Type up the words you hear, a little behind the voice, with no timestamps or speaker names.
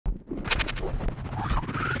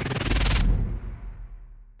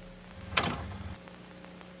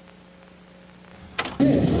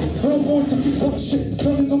어떻게 버릇이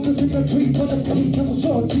서는 없는 생각 주위 터져 핑하고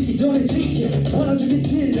쏘지기 전에 지켜 하나중에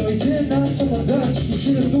질려 이제 난 저만 다 죽기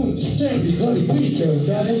싫은 눈치채기 거리 비켜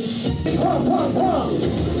나는 팡팡팡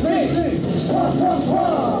메이징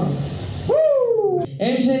팡팡팡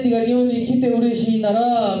엠씨엔디가 리온이 기대 우레시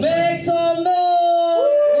나라 Make some noise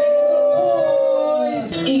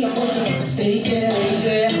이가 모든 스테이지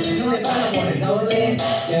눈에 바라보는 노래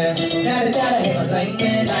나를 따라해봐 like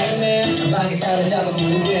man 방에 사로잡아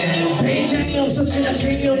moving 배장이 없어 제가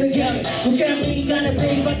재미없는 감이 국감이 인간의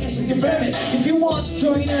베이밖에 쓰게 ramen If you want to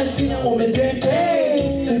join us 그냥 오면 돼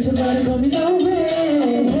babe 펼쳐봐는 coming our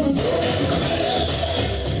way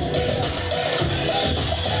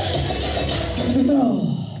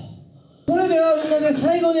それではみんなで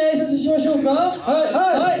最後に挨拶しましょうか。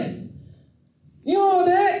はい。今ま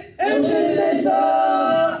で엠씨엔디でし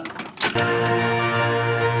た。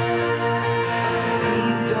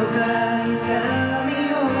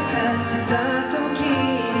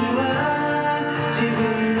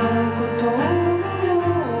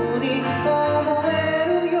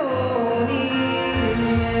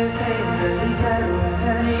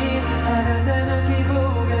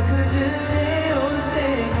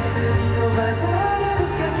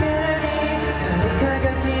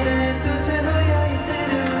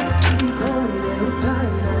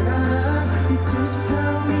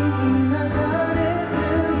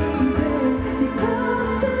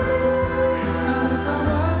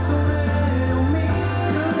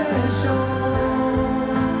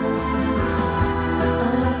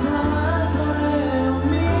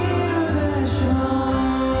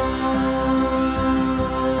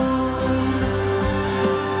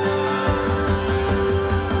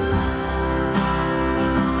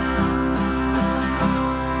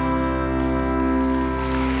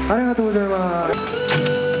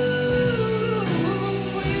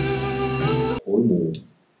거의 뭐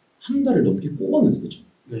한 달을 넘게 뽑아내서 그렇죠?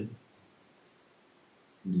 네.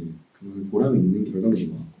 근데 그런 보람이 있는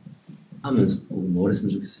결과물인 것 같고 하면서 꼭 뭘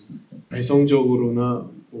했으면 좋겠습니다. 발성적으로나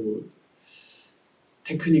뭐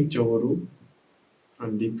테크닉적으로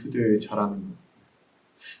그런 리프들 잘하는 거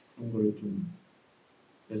그런 걸 좀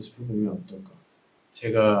연습해 보면 어떨까?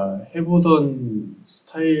 제가 해보던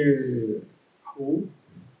스타일하고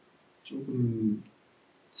조금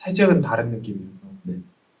살짝은 다른 느낌이어서 네.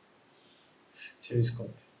 재밌을 것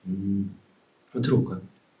같아요. 한번 들어볼까요?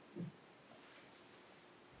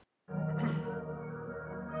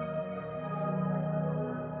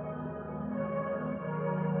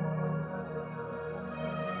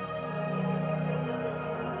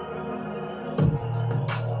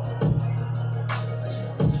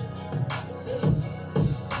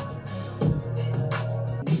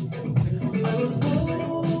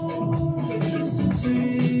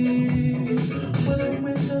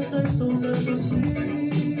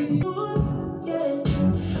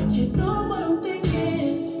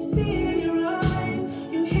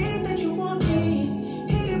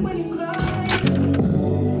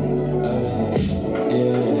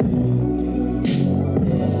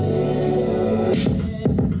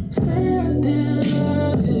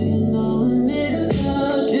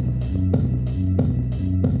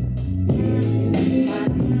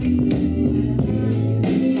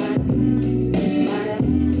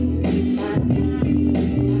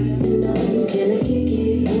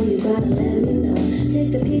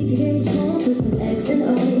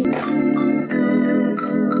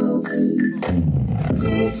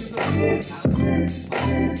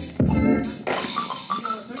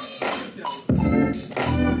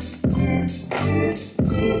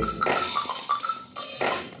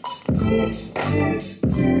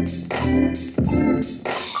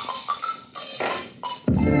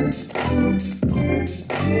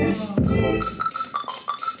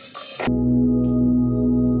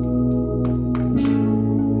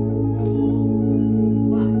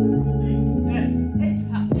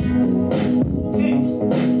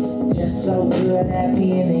 So good at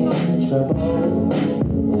being in trouble,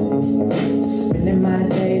 spending my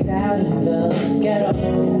days out in the ghetto.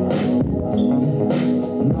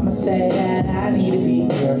 Mama said that I need to be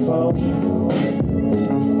careful,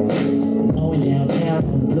 going downtown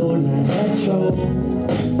on the blue line metro.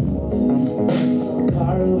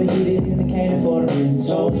 Car overheated and I can't afford a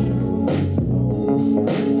rental.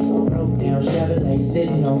 Broke down Chevrolet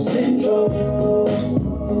sitting on Central.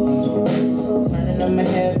 Turning on my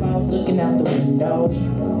headphones, looking out the window.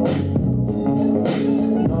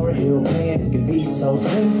 No real plan, it could be so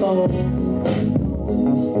simple.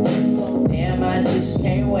 Damn, I just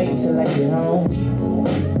can't wait till I get home.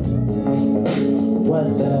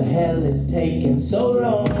 What the hell is taking so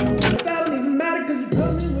long? That don't even matter 'cause you're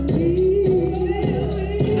coming with me.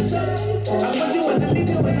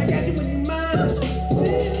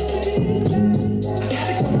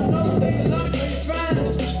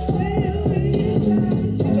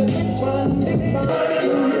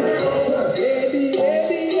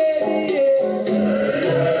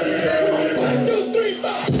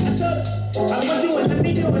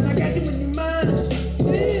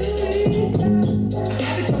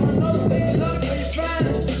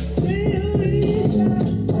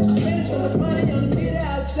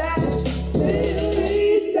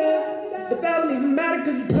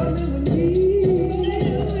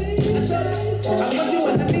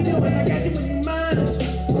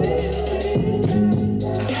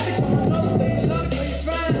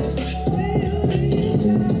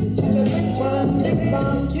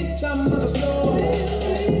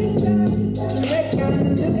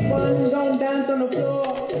 this one, don't dance on the floor.